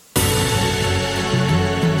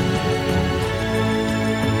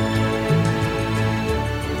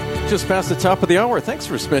Just past the top of the hour. Thanks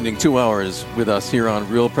for spending 2 hours with us here on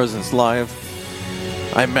Real Presence Live.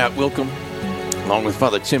 I'm Matt Wilkham, along with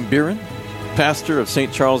Father Tim Bieran, pastor of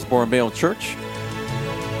St. Charles Borromeo Church,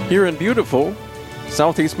 here in beautiful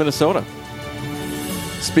southeast Minnesota.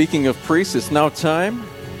 Speaking of priests, it's now time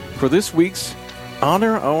for this week's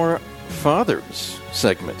Honor Our Fathers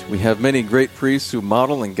segment. We have many great priests who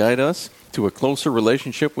model and guide us to a closer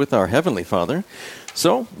relationship with our Heavenly Father.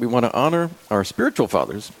 So we want to honor our spiritual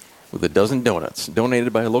fathers with a dozen donuts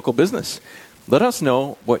donated by a local business. Let us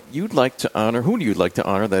know what you'd like to honor, who you'd like to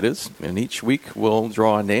honor, that is. And each week we'll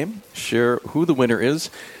draw a name, share who the winner is,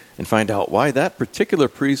 and find out why that particular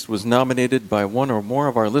priest was nominated by one or more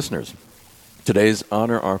of our listeners. Today's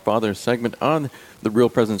Honor Our Fathers segment on the Real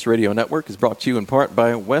Presence Radio Network is brought to you in part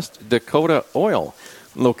by West Dakota Oil,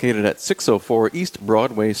 located at 604 East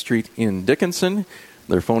Broadway Street in Dickinson.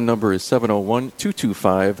 Their phone number is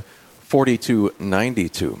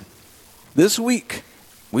 701-225-4292. This week,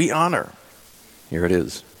 we honor, here it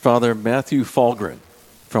is, Father Matthew Falgren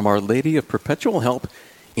from Our Lady of Perpetual Help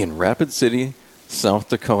in Rapid City, South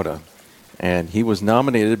Dakota. And he was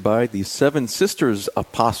nominated by the Seven Sisters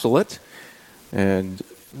Apostolate. And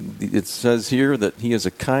it says here that he is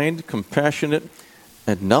a kind, compassionate,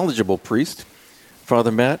 and knowledgeable priest.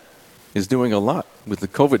 Father Matt is doing a lot with the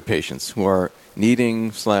COVID patients who are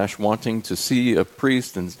needing/wanting to see a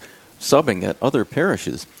priest and subbing at other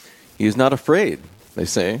parishes. He is not afraid, they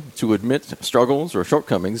say, to admit struggles or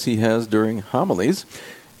shortcomings he has during homilies.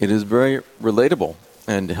 It is very relatable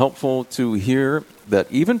and helpful to hear that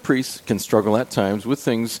even priests can struggle at times with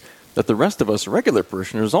things that the rest of us regular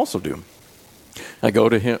parishioners also do. We go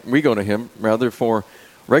to him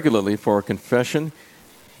regularly for a confession.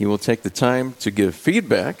 He will take the time to give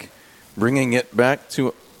feedback, bringing it back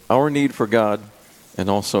to our need for God, and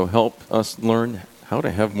also help us learn how to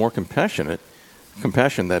have more compassion,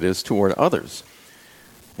 that is, toward others.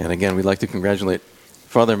 And again, we'd like to congratulate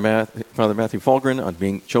Father Matthew Falgren on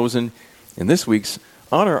being chosen in this week's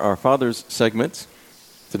Honor Our Fathers segment.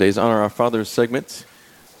 Today's Honor Our Fathers segment,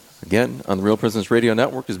 again, on the Real Presence Radio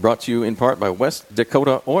Network, is brought to you in part by West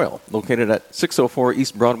Dakota Oil, located at 604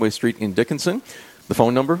 East Broadway Street in Dickinson. The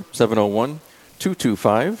phone number,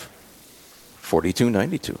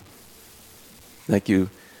 701-225-4292. Thank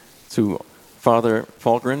you to Father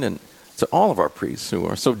Falgren and to all of our priests who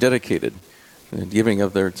are so dedicated in giving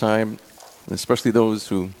of their time, especially those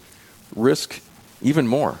who risk even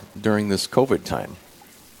more during this COVID time.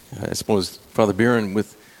 I suppose, Father Bieran,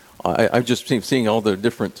 I've just been seeing all the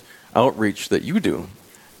different outreach that you do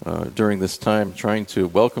during this time, trying to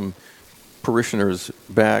welcome parishioners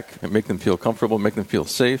back and make them feel comfortable, make them feel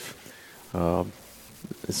safe.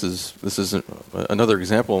 This is another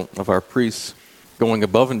example of our priests going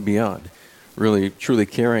above and beyond, really, truly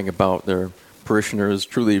caring about their parishioners,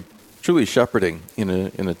 truly shepherding in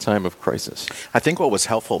a time of crisis. I think what was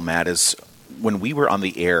helpful, Matt, is when we were on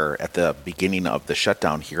the air at the beginning of the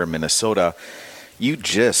shutdown here in Minnesota,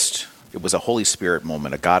 it was a Holy Spirit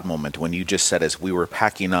moment, a God moment, when you just said, as we were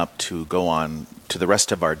packing up to go on to the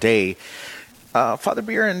rest of our day, Father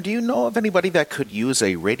Bieran, do you know of anybody that could use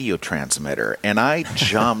a radio transmitter? And I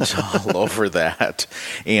jumped all over that.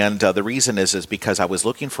 And the reason is because I was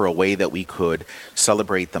looking for a way that we could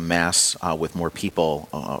celebrate the Mass with more people.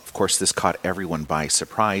 Of course, this caught everyone by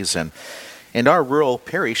surprise. And in our rural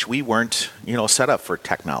parish, we weren't, set up for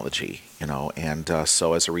technology, And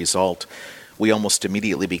so as a result, we almost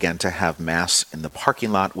immediately began to have Mass in the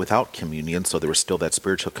parking lot without communion. So there was still that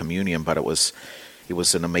spiritual communion, but it was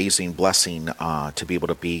an amazing blessing to be able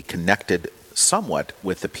to be connected somewhat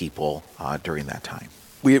with the people during that time.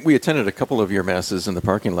 We attended a couple of your Masses in the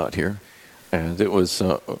parking lot here, and it was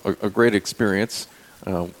a great experience,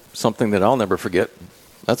 something that I'll never forget,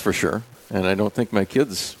 that's for sure. And I don't think my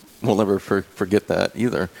kids will ever forget that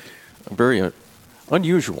either. Very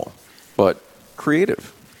unusual, but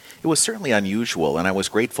creative. It was certainly unusual, and I was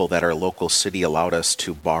grateful that our local city allowed us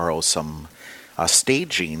to borrow some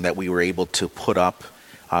staging that we were able to put up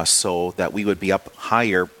so that we would be up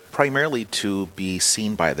higher, primarily to be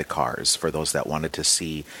seen by the cars for those that wanted to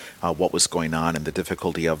see what was going on and the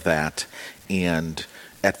difficulty of that. And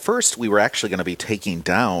at first, we were actually going to be taking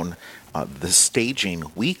down the staging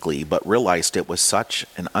weekly, but realized it was such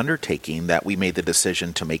an undertaking that we made the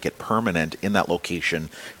decision to make it permanent in that location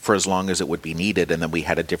for as long as it would be needed, and then we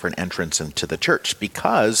had a different entrance into the church,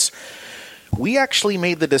 because we actually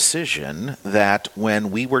made the decision that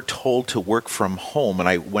when we were told to work from home, and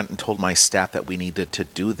I went and told my staff that we needed to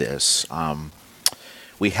do this,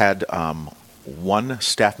 we had one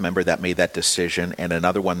staff member that made that decision and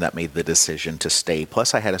another one that made the decision to stay.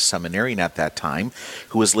 Plus, I had a seminarian at that time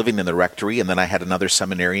who was living in the rectory, and then I had another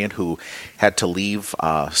seminarian who had to leave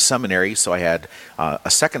seminary, so I had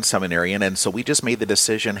a second seminarian, and so we just made the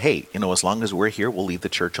decision, hey, as long as we're here, we'll leave the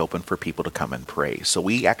church open for people to come and pray. So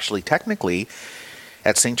we actually technically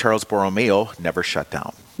at St. Charles Borromeo never shut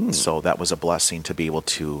down. So that was a blessing to be able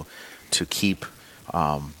to keep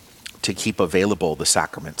available the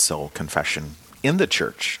sacrament, so confession in the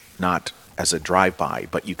church, not as a drive-by,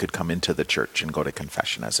 but you could come into the church and go to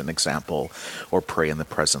confession as an example, or pray in the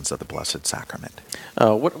presence of the Blessed Sacrament.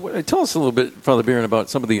 Tell us a little bit, Father Barron, about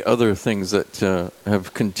some of the other things that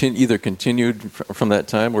have either continued from that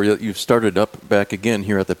time, or you've started up back again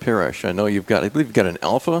here at the parish. I know I believe you've got an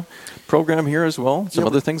Alpha program here as well. Some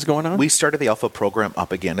other things going on? We started the Alpha program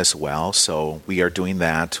up again as well, so we are doing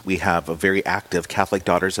that. We have a very active Catholic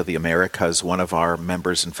Daughters of the Americas. One of our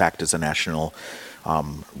members, in fact, is a national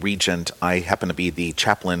regent. I happen to be the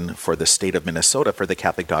chaplain for the state of Minnesota for the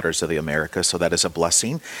Catholic Daughters of the Americas, so that is a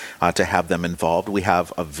blessing to have them involved. We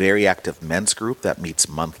have a very active men's group that meets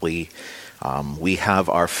monthly. We have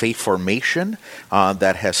our faith formation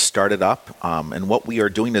that has started up, and what we are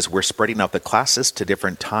doing is we're spreading out the classes to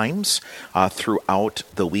different times throughout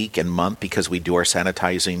the week and month, because we do our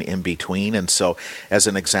sanitizing in between. And so, as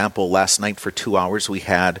an example, last night for 2 hours we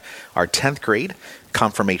had our 10th grade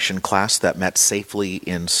confirmation class that met safely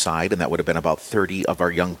inside, and that would have been about 30 of our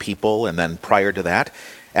young people. And then prior to that,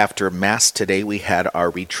 after Mass today, we had our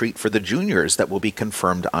retreat for the juniors that will be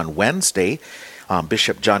confirmed on Wednesday.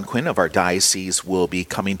 Bishop John Quinn of our diocese will be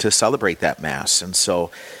coming to celebrate that Mass. And so,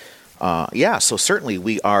 so certainly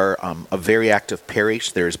we are a very active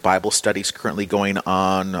parish. There's Bible studies currently going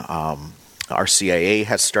on. Our CIA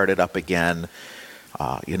has started up again.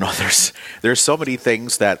 There's so many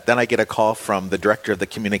things that then I get a call from the director of the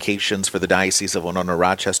communications for the Diocese of Winona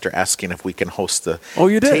Rochester asking if we can host the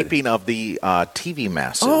taping of the TV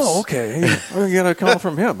masses. Oh, okay. You got a call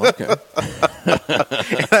from him. Okay.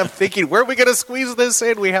 And I'm thinking, where are we going to squeeze this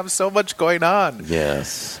in? We have so much going on.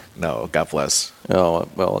 Yes. No, God bless. Oh,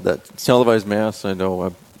 well, that televised Mass, I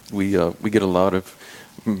know we get a lot of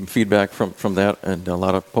feedback from that, and a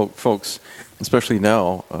lot of folks, especially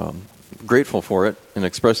now, grateful for it and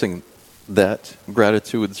expressing that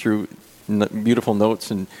gratitude through beautiful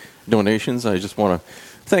notes and donations. I just want to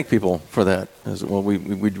thank people for that as well.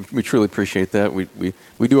 We truly appreciate that.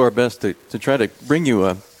 We do our best to try to bring you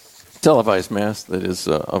a televised Mass that is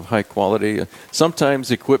of high quality.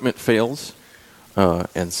 Sometimes equipment fails,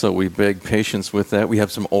 and so we beg patience with that. We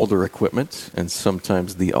have some older equipment, and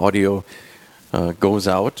sometimes the audio goes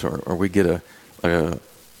out, or we get a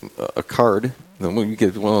card. Then we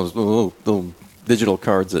get one of those little digital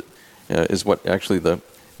cards that is what actually the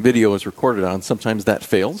video is recorded on. Sometimes that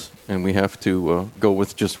fails, and we have to go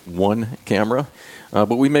with just one camera.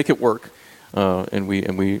 But we make it work, and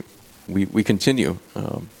we continue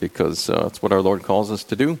because it's what our Lord calls us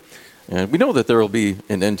to do. And we know that there will be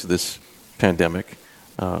an end to this pandemic.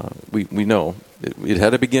 We know it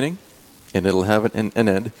had a beginning, and it'll have an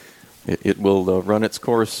end. It will run its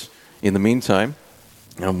course in the meantime.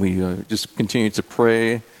 And we just continue to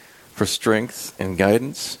pray for strength and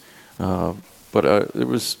guidance. But there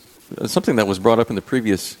was something that was brought up in the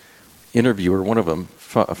previous interview, or one of them,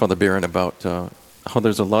 Father Barron, about how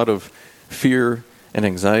there's a lot of fear and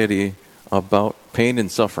anxiety about pain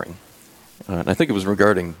and suffering. And I think it was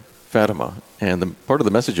regarding Fatima. And part of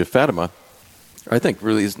the message of Fatima, I think,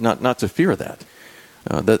 really is not to fear that.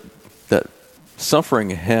 That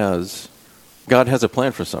suffering God has a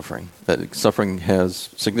plan for suffering, that suffering has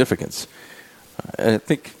significance. And I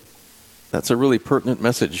think that's a really pertinent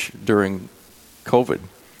message during COVID,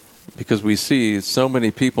 because we see so many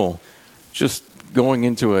people just going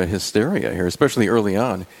into a hysteria here, especially early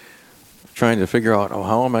on, trying to figure out,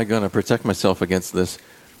 how am I going to protect myself against this?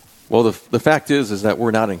 Well, the fact is that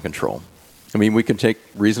we're not in control. I mean, we can take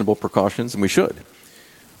reasonable precautions, and we should.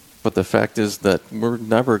 But the fact is that we're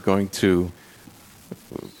never going to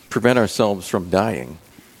prevent ourselves from dying,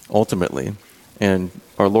 ultimately. And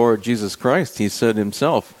our Lord Jesus Christ, he said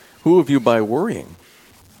himself, who of you by worrying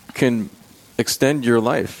can extend your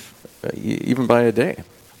life even by a day?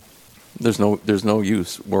 There's no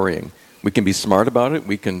use worrying. We can be smart about it.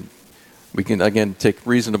 We can again take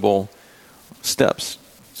reasonable steps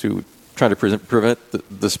to try to prevent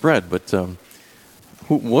the spread. But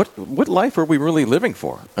what life are we really living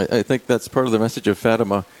for? I think that's part of the message of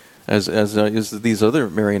Fatima, as is these other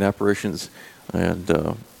Marian apparitions. And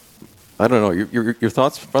I don't know. Your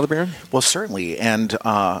thoughts, Father Barron? Well, certainly, and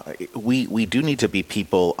we do need to be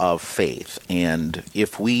people of faith. And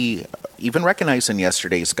if we even recognize in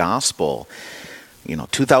yesterday's gospel,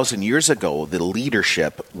 2,000 years ago, the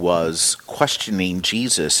leadership was questioning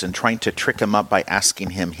Jesus and trying to trick him up by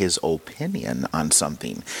asking him his opinion on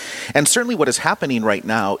something. And certainly what is happening right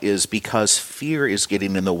now is because fear is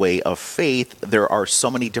getting in the way of faith, there are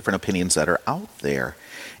so many different opinions that are out there.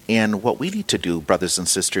 And what we need to do, brothers and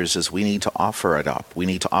sisters, is we need to offer it up. We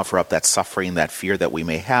need to offer up that suffering, that fear that we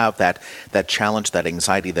may have, that challenge, that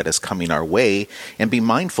anxiety that is coming our way, and be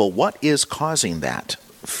mindful what is causing that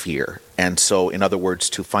fear. And so, in other words,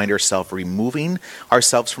 to find ourselves removing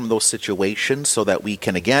ourselves from those situations so that we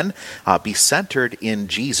can, again, be centered in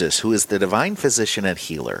Jesus, who is the divine physician and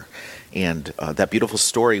healer. And that beautiful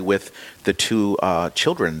story with the two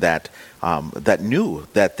children that knew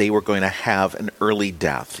that they were going to have an early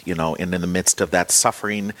death, and in the midst of that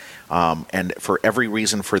suffering, and for every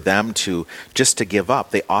reason for them to give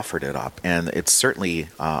up, they offered it up. And it's certainly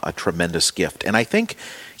a tremendous gift. And I think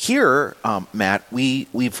here, Matt,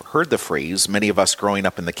 we've heard the phrase, many of us growing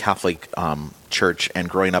up in the Catholic Church and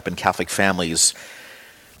growing up in Catholic families,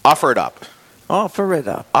 offer it up. Offer it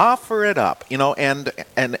up. Offer it up,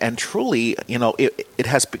 and truly, it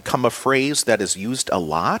has become a phrase that is used a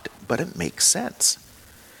lot, but it makes sense.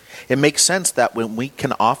 It makes sense that when we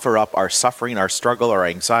can offer up our suffering, our struggle, our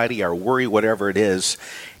anxiety, our worry, whatever it is,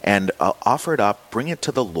 and offer it up, bring it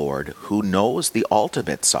to the Lord, who knows the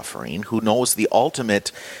ultimate suffering, who knows the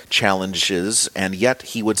ultimate challenges, and yet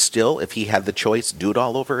he would still, if he had the choice, do it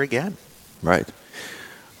all over again. Right.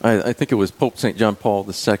 I think it was Pope St. John Paul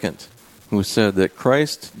II who said that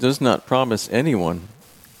Christ does not promise anyone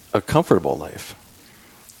a comfortable life.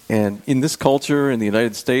 And in this culture, in the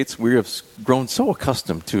United States, we have grown so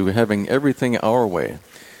accustomed to having everything our way.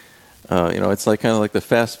 It's kind of like the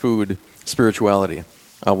fast food spirituality.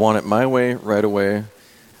 I want it my way, right away,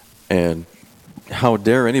 and how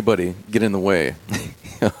dare anybody get in the way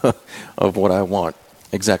of what I want,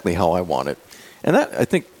 exactly how I want it. And that, I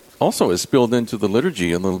think, also is spilled into the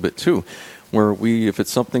liturgy a little bit too, where if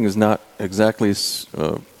it's something is not exactly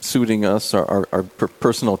suiting us, our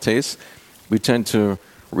personal tastes, we tend to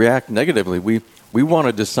react negatively. We want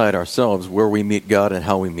to decide ourselves where we meet God and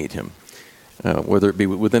how we meet him, whether it be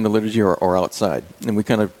within the liturgy or outside. And we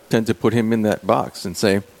kind of tend to put him in that box and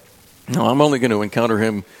say, no, I'm only going to encounter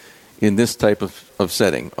him in this type of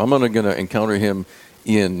setting. I'm only going to encounter him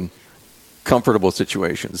in comfortable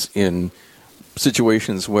situations, in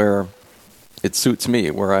situations where it suits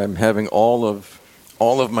me, where I'm having all of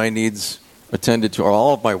my needs attended to, or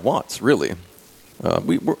all of my wants, really.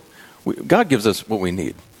 God gives us what we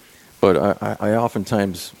need, but I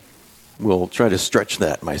oftentimes will try to stretch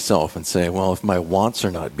that myself and say, well, if my wants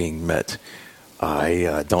are not being met,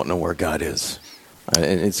 I don't know where God is.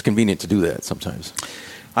 And it's convenient to do that sometimes.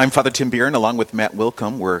 I'm Father Tim Bieran, along with Matt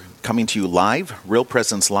Wilkham. We're coming to you live, Real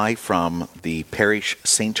Presence Live, from the parish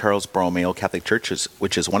St. Charles Borromeo Catholic Church,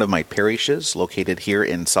 which is one of my parishes located here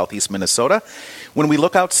in southeast Minnesota. When we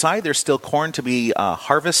look outside, there's still corn to be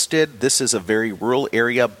harvested. This is a very rural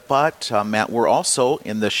area, but Matt, we're also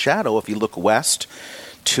in the shadow, if you look west,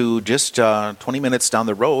 to just 20 minutes down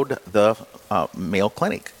the road, the Mayo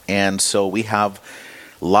Clinic. And so we have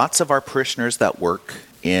lots of our parishioners that work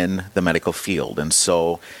in the medical field. And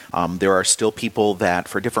so there are still people that,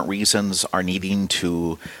 for different reasons, are needing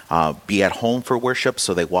to be at home for worship,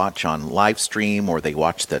 so they watch on live stream or they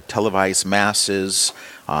watch the televised masses,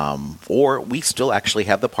 or we still actually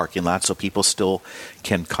have the parking lot, so people still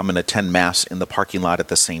can come and attend Mass in the parking lot at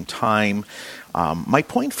the same time. My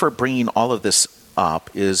point for bringing all of this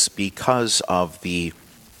up is because of the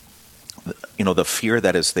fear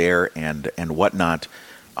that is there and whatnot.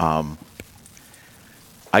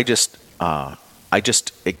 I just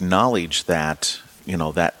acknowledge that,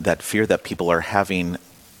 that fear that people are having.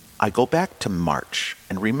 I go back to March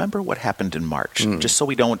and remember what happened in March, just so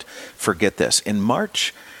we don't forget this. In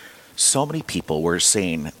March, so many people were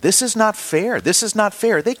saying, this is not fair. This is not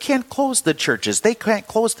fair. They can't close the churches. They can't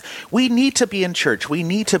close. We need to be in church. We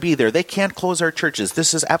need to be there. They can't close our churches.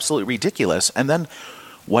 This is absolutely ridiculous. And then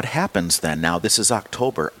what happens then? Now this is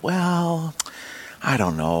October. Well, I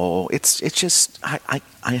don't know. It's just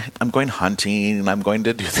I'm going hunting. I'm going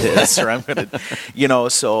to do this, or I'm going to,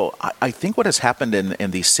 So I think what has happened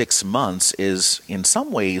in these 6 months is, in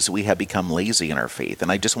some ways, we have become lazy in our faith,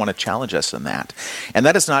 and I just want to challenge us in that. And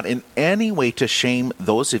that is not in any way to shame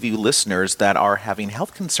those of you listeners that are having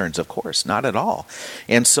health concerns. Of course, not at all.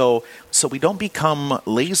 And so we don't become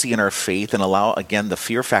lazy in our faith and allow, again, the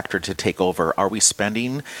fear factor to take over. Are we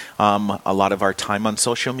spending a lot of our time on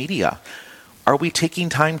social media? Are we taking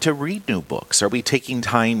time to read new books? Are we taking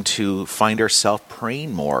time to find ourselves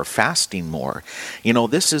praying more, fasting more?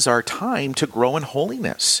 This is our time to grow in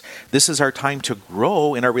holiness. This is our time to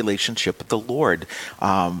grow in our relationship with the Lord.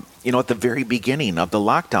 At the very beginning of the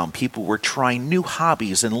lockdown, people were trying new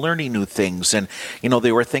hobbies and learning new things. And,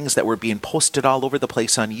 there were things that were being posted all over the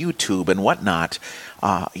place on YouTube and whatnot,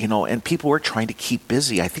 and people were trying to keep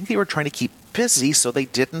busy. I think they were trying to keep busy so they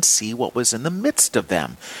didn't see what was in the midst of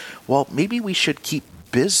them. Well, maybe we should keep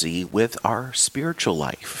busy with our spiritual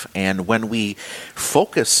life. And when we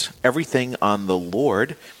focus everything on the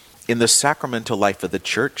Lord in the sacramental life of the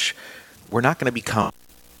church, we're not going to become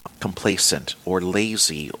complacent or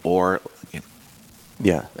lazy or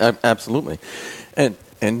Yeah, absolutely. And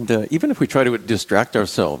even if we try to distract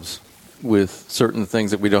ourselves with certain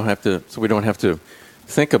things that we don't have to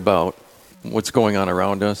think about what's going on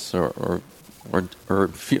around us or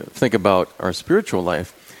think about our spiritual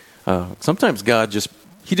life, sometimes God just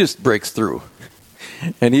breaks through.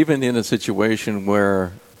 And even in a situation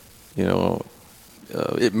where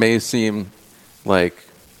it may seem like,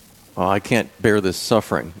 I can't bear this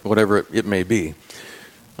suffering, whatever it may be.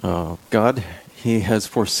 God, He has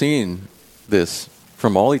foreseen this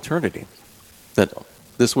from all eternity, that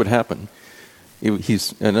this would happen. Along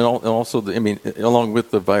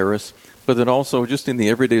with the virus, but then also just in the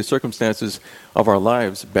everyday circumstances of our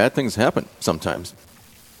lives, bad things happen sometimes.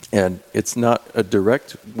 And it's not a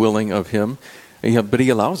direct willing of Him, but He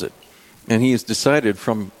allows it. And He has decided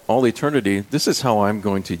from all eternity, this is how I'm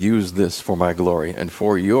going to use this for my glory and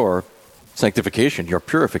for your sanctification, your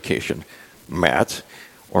purification. Matt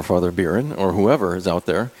or Father Biren or whoever is out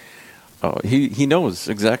there, he knows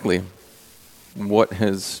exactly what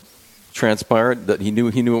has transpired, that he knew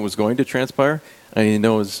it was going to transpire, and He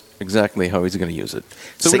knows exactly how He's going to use it.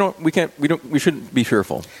 So we shouldn't be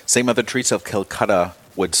fearful. Saint Mother Teresa of Calcutta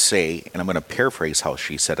would say, and I'm going to paraphrase how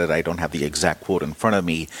she said it, I don't have the exact quote in front of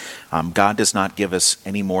me, God does not give us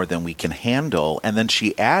any more than we can handle. And then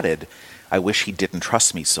she added, I wish He didn't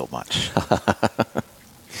trust me so much.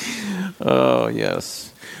 Oh,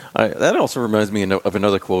 yes. That also reminds me of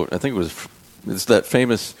another quote. I think it's that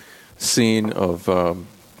famous scene of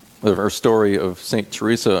her story of St.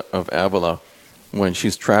 Teresa of Avila when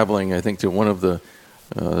she's traveling, I think, to one of the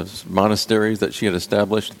monasteries that she had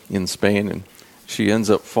established in Spain, and she ends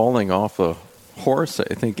up falling off a horse,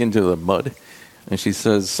 I think, into the mud. And she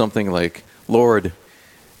says something like, Lord,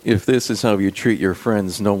 if this is how you treat your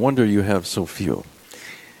friends, no wonder you have so few.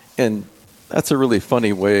 And that's a really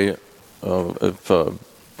funny way of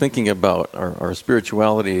thinking about our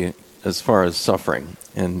spirituality as far as suffering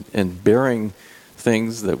and bearing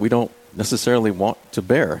things that we don't necessarily want to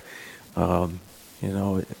bear. One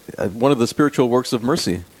of the spiritual works of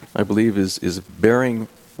mercy, I believe, is bearing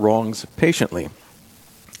wrongs patiently.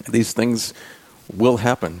 These things will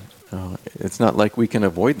happen. It's not like we can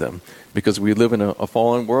avoid them because we live in a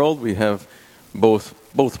fallen world. We have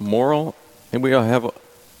both moral and we have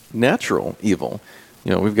natural evil.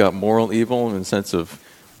 We've got moral evil in the sense of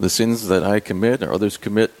the sins that I commit or others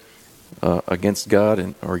commit against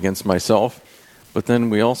God or against myself. But then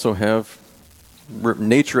we also have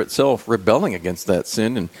nature itself rebelling against that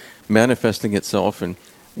sin and manifesting itself in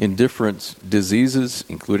different diseases,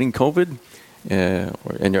 including COVID,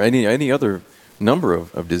 and any other number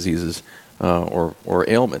of diseases or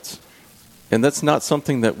ailments. And that's not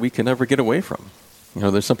something that we can ever get away from.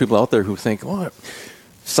 There's some people out there who think,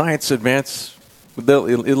 science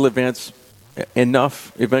it'll advance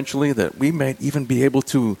enough eventually that we might even be able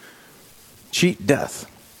to cheat death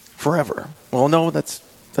forever. Well, no, that's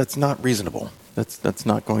not reasonable. That's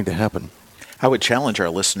not going to happen. I would challenge our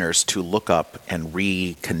listeners to look up and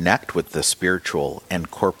reconnect with the spiritual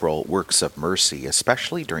and corporal works of mercy,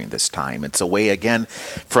 especially during this time. It's a way, again,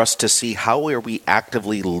 for us to see how are we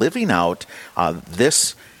actively living out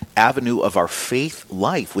this avenue of our faith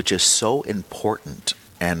life, which is so important,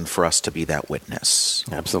 and for us to be that witness.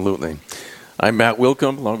 Absolutely. I'm Matt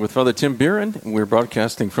Wilkham, along with Father Tim Biren. We're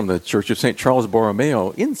broadcasting from the Church of St. Charles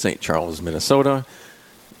Borromeo in St. Charles, Minnesota,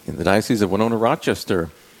 in the Diocese of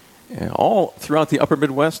Winona-Rochester, all throughout the Upper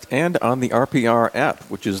Midwest and on the RPR app,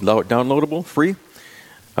 which is downloadable, free.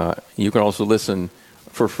 You can also listen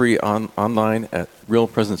for free online at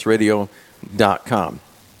realpresenceradio.com.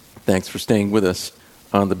 Thanks for staying with us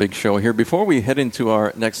on the big show here. Before we head into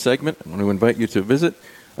our next segment, I want to invite you to visit,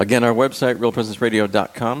 again, our website,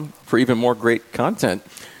 realpresenceradio.com, for even more great content.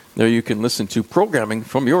 There you can listen to programming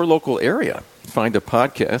from your local area. Find a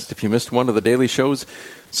podcast. If you missed one of the daily shows,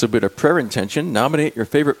 submit a prayer intention, nominate your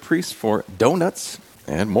favorite priest for donuts,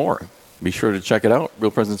 and more. Be sure to check it out,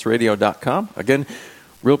 realpresenceradio.com. Again,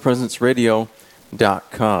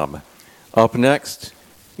 realpresenceradio.com. Up next,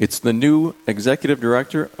 it's the new executive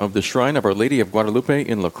director of the Shrine of Our Lady of Guadalupe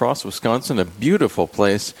in La Crosse, Wisconsin, a beautiful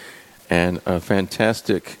place, and a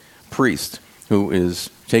fantastic priest who is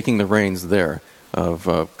taking the reins there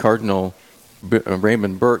of Cardinal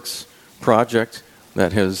Raymond Burke's project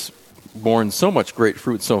that has borne so much great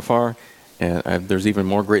fruit so far, and there's even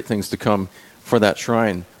more great things to come for that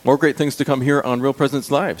shrine. More great things to come here on Real Presence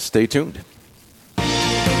Live. Stay tuned.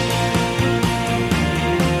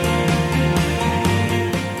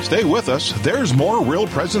 Stay with us. There's more Real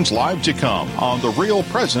Presence Live to come on the Real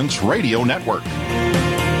Presence Radio Network.